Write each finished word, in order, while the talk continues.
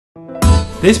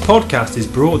This podcast is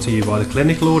brought to you by the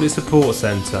Clinical Audit Support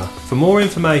Centre. For more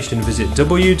information, visit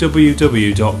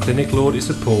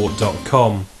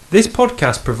www.clinicalauditsupport.com. This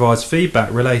podcast provides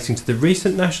feedback relating to the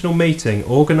recent national meeting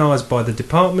organised by the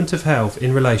Department of Health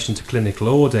in relation to clinical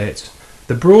audit.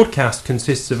 The broadcast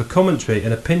consists of a commentary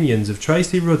and opinions of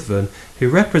Tracy Ruthven, who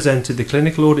represented the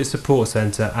Clinical Audit Support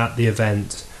Centre at the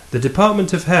event. The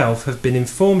Department of Health have been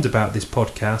informed about this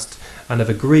podcast and have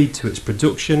agreed to its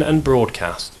production and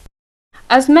broadcast.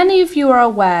 As many of you are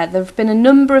aware, there have been a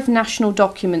number of national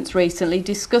documents recently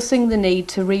discussing the need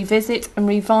to revisit and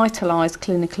revitalise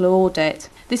clinical audit.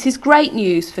 This is great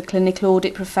news for clinical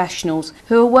audit professionals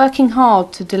who are working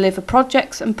hard to deliver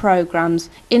projects and programmes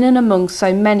in and among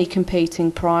so many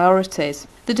competing priorities.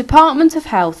 The Department of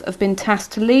Health have been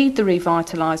tasked to lead the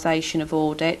revitalisation of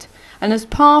audit, and as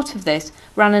part of this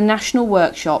ran a national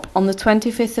workshop on the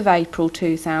 25th of April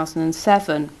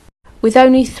 2007. With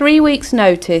only 3 weeks'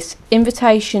 notice,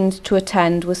 invitations to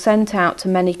attend were sent out to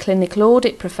many clinical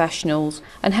audit professionals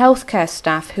and healthcare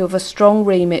staff who have a strong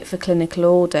remit for clinical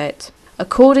audit.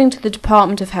 According to the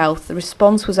Department of Health, the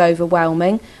response was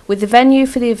overwhelming, with the venue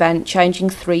for the event changing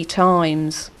 3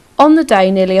 times. On the day,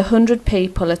 nearly 100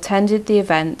 people attended the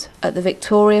event at the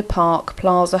Victoria Park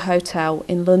Plaza Hotel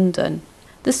in London.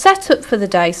 The setup for the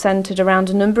day centred around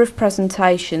a number of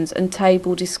presentations and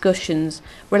table discussions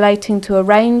relating to a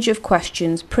range of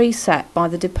questions preset by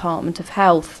the Department of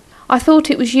Health. I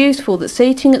thought it was useful that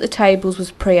seating at the tables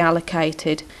was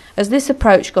pre-allocated, as this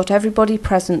approach got everybody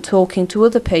present talking to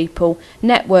other people,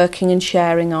 networking and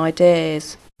sharing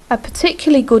ideas. A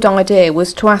particularly good idea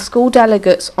was to ask all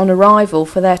delegates on arrival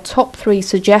for their top 3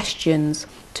 suggestions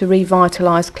to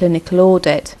revitalise clinical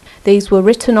audit. These were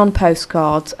written on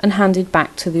postcards and handed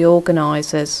back to the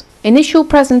organisers. Initial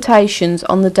presentations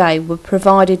on the day were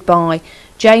provided by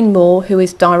Jane Moore, who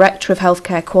is Director of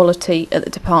Healthcare Quality at the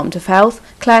Department of Health,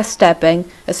 Claire Stebbing,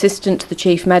 Assistant to the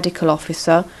Chief Medical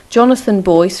Officer, Jonathan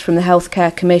Boyce from the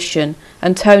Healthcare Commission,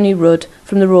 and Tony Rudd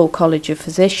from the Royal College of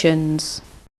Physicians.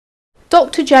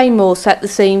 Dr. Jane Moore set the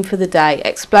scene for the day,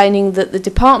 explaining that the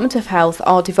Department of Health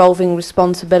are devolving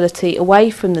responsibility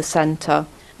away from the centre,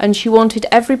 and she wanted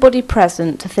everybody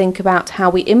present to think about how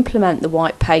we implement the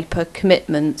white paper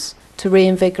commitments to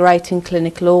reinvigorating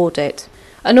clinical audit,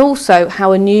 and also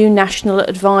how a new national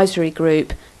advisory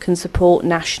group can support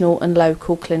national and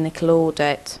local clinical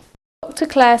audit. Dr.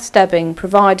 Claire Stebbing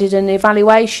provided an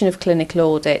evaluation of clinical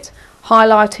audit,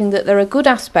 highlighting that there are good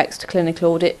aspects to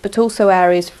clinical audit but also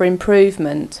areas for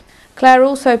improvement. Claire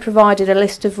also provided a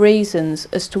list of reasons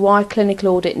as to why clinical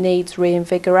audit needs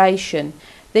reinvigoration.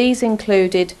 These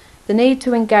included the need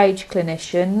to engage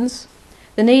clinicians,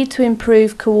 the need to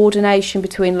improve coordination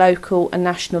between local and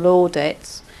national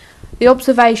audits, the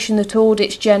observation that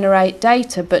audits generate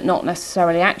data but not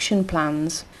necessarily action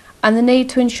plans, and the need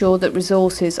to ensure that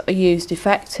resources are used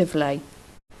effectively.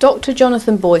 Dr.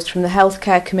 Jonathan Boyce from the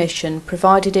Healthcare Commission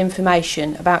provided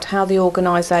information about how the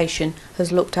organisation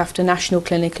has looked after national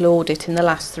clinical audit in the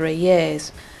last 3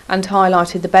 years and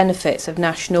highlighted the benefits of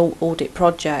national audit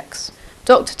projects.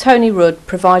 Dr. Tony Rudd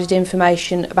provided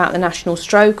information about the National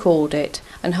Stroke Audit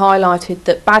and highlighted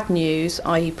that bad news,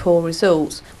 i.e. poor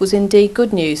results, was indeed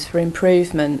good news for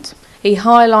improvement. He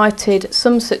highlighted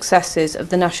some successes of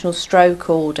the National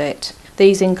Stroke Audit.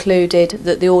 These included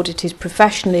that the audit is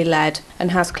professionally led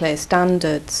and has clear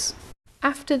standards.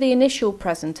 After the initial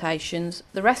presentations,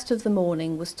 the rest of the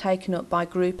morning was taken up by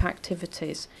group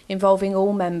activities involving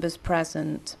all members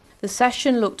present. The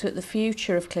session looked at the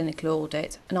future of clinical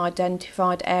audit and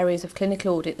identified areas of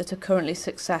clinical audit that are currently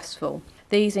successful.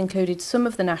 These included some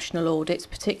of the national audits,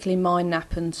 particularly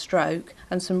MindNap and stroke,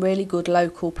 and some really good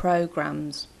local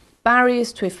programmes.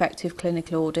 Barriers to effective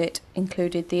clinical audit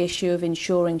included the issue of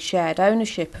ensuring shared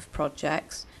ownership of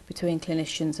projects between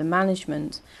clinicians and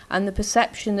management, and the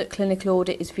perception that clinical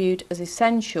audit is viewed as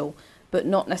essential but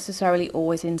not necessarily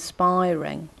always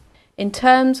inspiring. In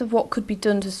terms of what could be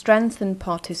done to strengthen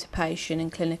participation in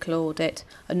clinical audit,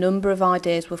 a number of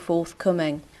ideas were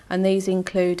forthcoming, and these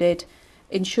included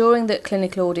ensuring that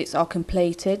clinical audits are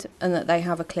completed and that they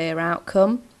have a clear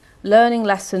outcome, learning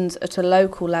lessons at a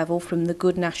local level from the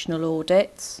good national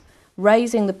audits,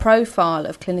 raising the profile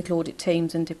of clinical audit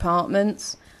teams and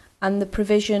departments, and the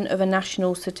provision of a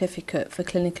national certificate for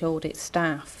clinical audit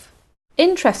staff.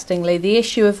 Interestingly, the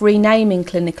issue of renaming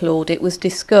clinical audit was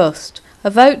discussed. A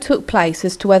vote took place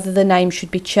as to whether the name should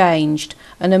be changed,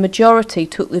 and a majority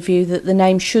took the view that the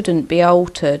name shouldn't be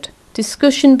altered.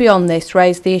 Discussion beyond this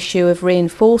raised the issue of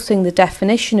reinforcing the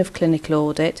definition of clinical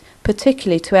audit,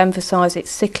 particularly to emphasise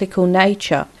its cyclical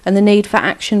nature and the need for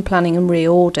action planning and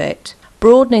re-audit.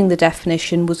 Broadening the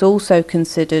definition was also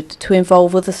considered to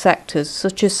involve other sectors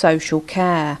such as social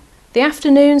care. The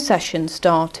afternoon session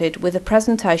started with a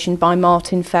presentation by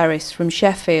Martin Ferris from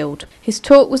Sheffield. His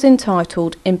talk was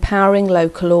entitled Empowering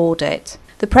Local Audit.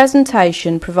 The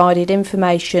presentation provided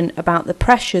information about the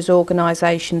pressures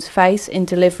organisations face in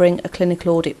delivering a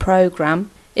clinical audit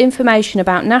programme, information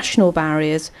about national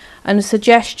barriers, and a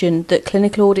suggestion that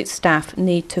clinical audit staff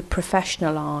need to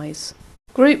professionalise.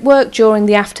 Group work during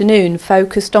the afternoon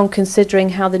focused on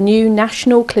considering how the new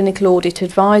National Clinical Audit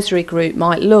Advisory Group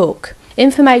might look.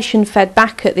 Information fed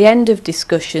back at the end of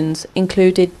discussions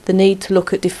included the need to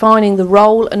look at defining the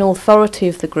role and authority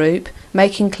of the group,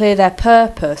 making clear their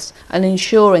purpose, and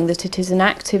ensuring that it is an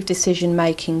active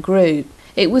decision-making group.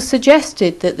 It was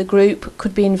suggested that the group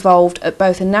could be involved at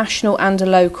both a national and a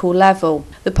local level.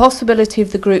 The possibility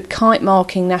of the group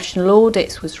kite-marking national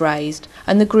audits was raised,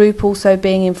 and the group also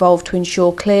being involved to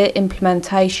ensure clear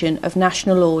implementation of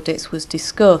national audits was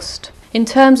discussed. In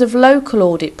terms of local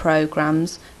audit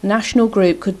programmes, the national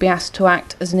group could be asked to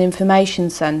act as an information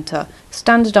centre,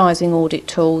 standardising audit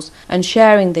tools and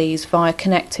sharing these via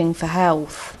Connecting for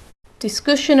Health.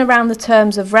 Discussion around the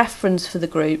terms of reference for the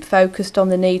group focused on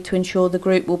the need to ensure the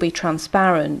group will be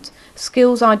transparent.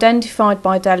 Skills identified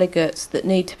by delegates that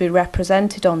need to be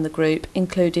represented on the group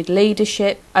included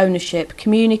leadership, ownership,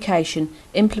 communication,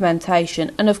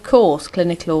 implementation and of course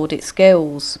clinical audit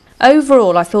skills.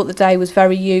 Overall, I thought the day was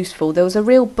very useful. There was a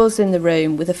real buzz in the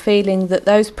room with a feeling that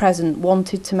those present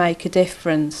wanted to make a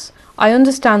difference. I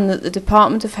understand that the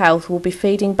Department of Health will be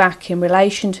feeding back in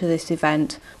relation to this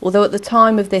event, although at the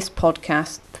time of this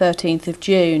podcast, 13th of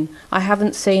June, I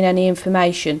haven't seen any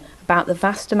information about the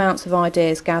vast amounts of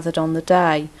ideas gathered on the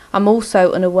day. I'm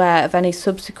also unaware of any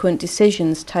subsequent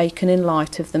decisions taken in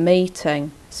light of the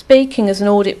meeting. Speaking as an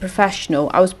audit professional,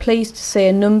 I was pleased to see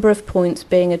a number of points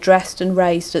being addressed and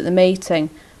raised at the meeting.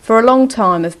 For a long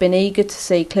time I've been eager to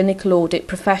see clinical audit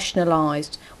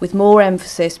professionalised, with more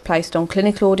emphasis placed on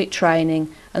clinical audit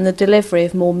training and the delivery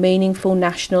of more meaningful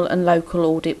national and local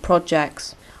audit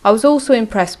projects. I was also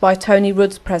impressed by Tony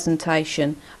Rudd's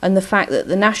presentation and the fact that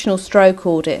the National Stroke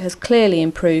Audit has clearly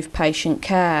improved patient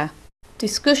care.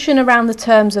 Discussion around the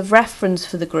terms of reference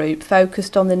for the group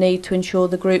focused on the need to ensure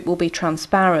the group will be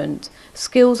transparent.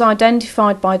 Skills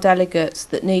identified by delegates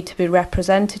that need to be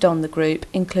represented on the group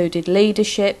included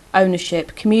leadership,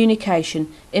 ownership,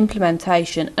 communication,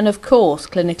 implementation and of course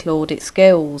clinical audit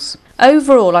skills.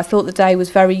 Overall, I thought the day was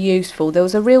very useful. There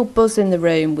was a real buzz in the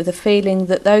room with a feeling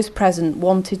that those present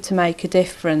wanted to make a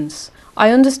difference.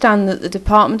 I understand that the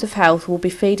Department of Health will be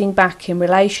feeding back in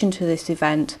relation to this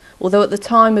event, although at the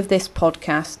time of this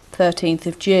podcast, 13th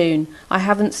of June, I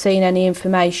haven't seen any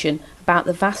information about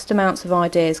the vast amounts of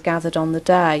ideas gathered on the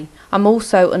day. I'm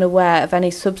also unaware of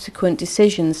any subsequent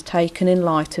decisions taken in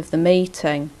light of the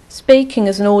meeting. Speaking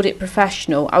as an audit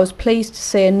professional, I was pleased to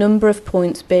see a number of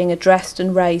points being addressed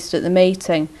and raised at the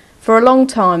meeting. For a long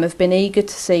time I've been eager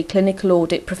to see clinical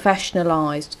audit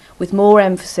professionalised, with more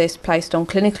emphasis placed on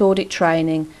clinical audit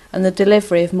training and the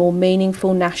delivery of more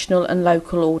meaningful national and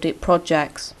local audit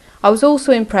projects. I was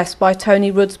also impressed by Tony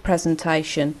Rudd's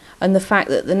presentation and the fact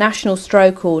that the National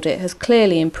Stroke Audit has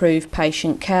clearly improved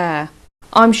patient care.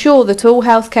 I'm sure that all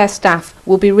healthcare staff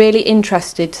will be really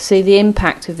interested to see the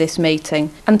impact of this meeting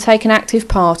and take an active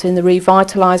part in the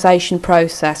revitalisation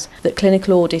process that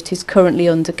clinical audit is currently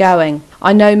undergoing.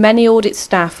 I know many audit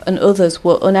staff and others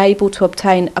were unable to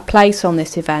obtain a place on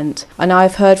this event, and I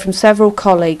have heard from several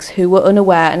colleagues who were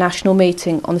unaware a national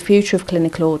meeting on the future of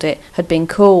clinical audit had been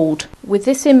called. With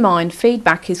this in mind,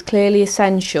 feedback is clearly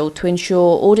essential to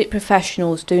ensure audit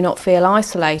professionals do not feel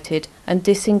isolated and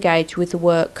disengage with the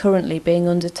work currently being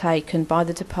undertaken by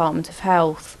the Department of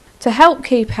Health. To help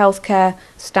keep healthcare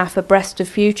staff abreast of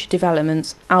future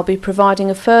developments, I'll be providing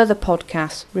a further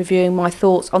podcast reviewing my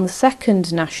thoughts on the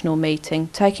second national meeting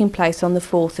taking place on the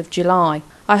 4th of July.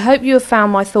 I hope you have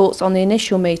found my thoughts on the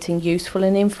initial meeting useful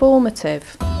and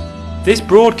informative. This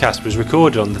broadcast was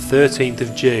recorded on the 13th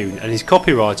of June and is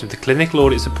copyright of the Clinical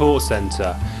Audit Support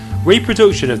Centre.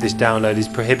 Reproduction of this download is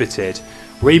prohibited.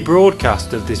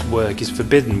 Rebroadcast of this work is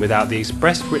forbidden without the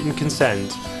express written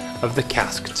consent of the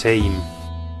CASC team.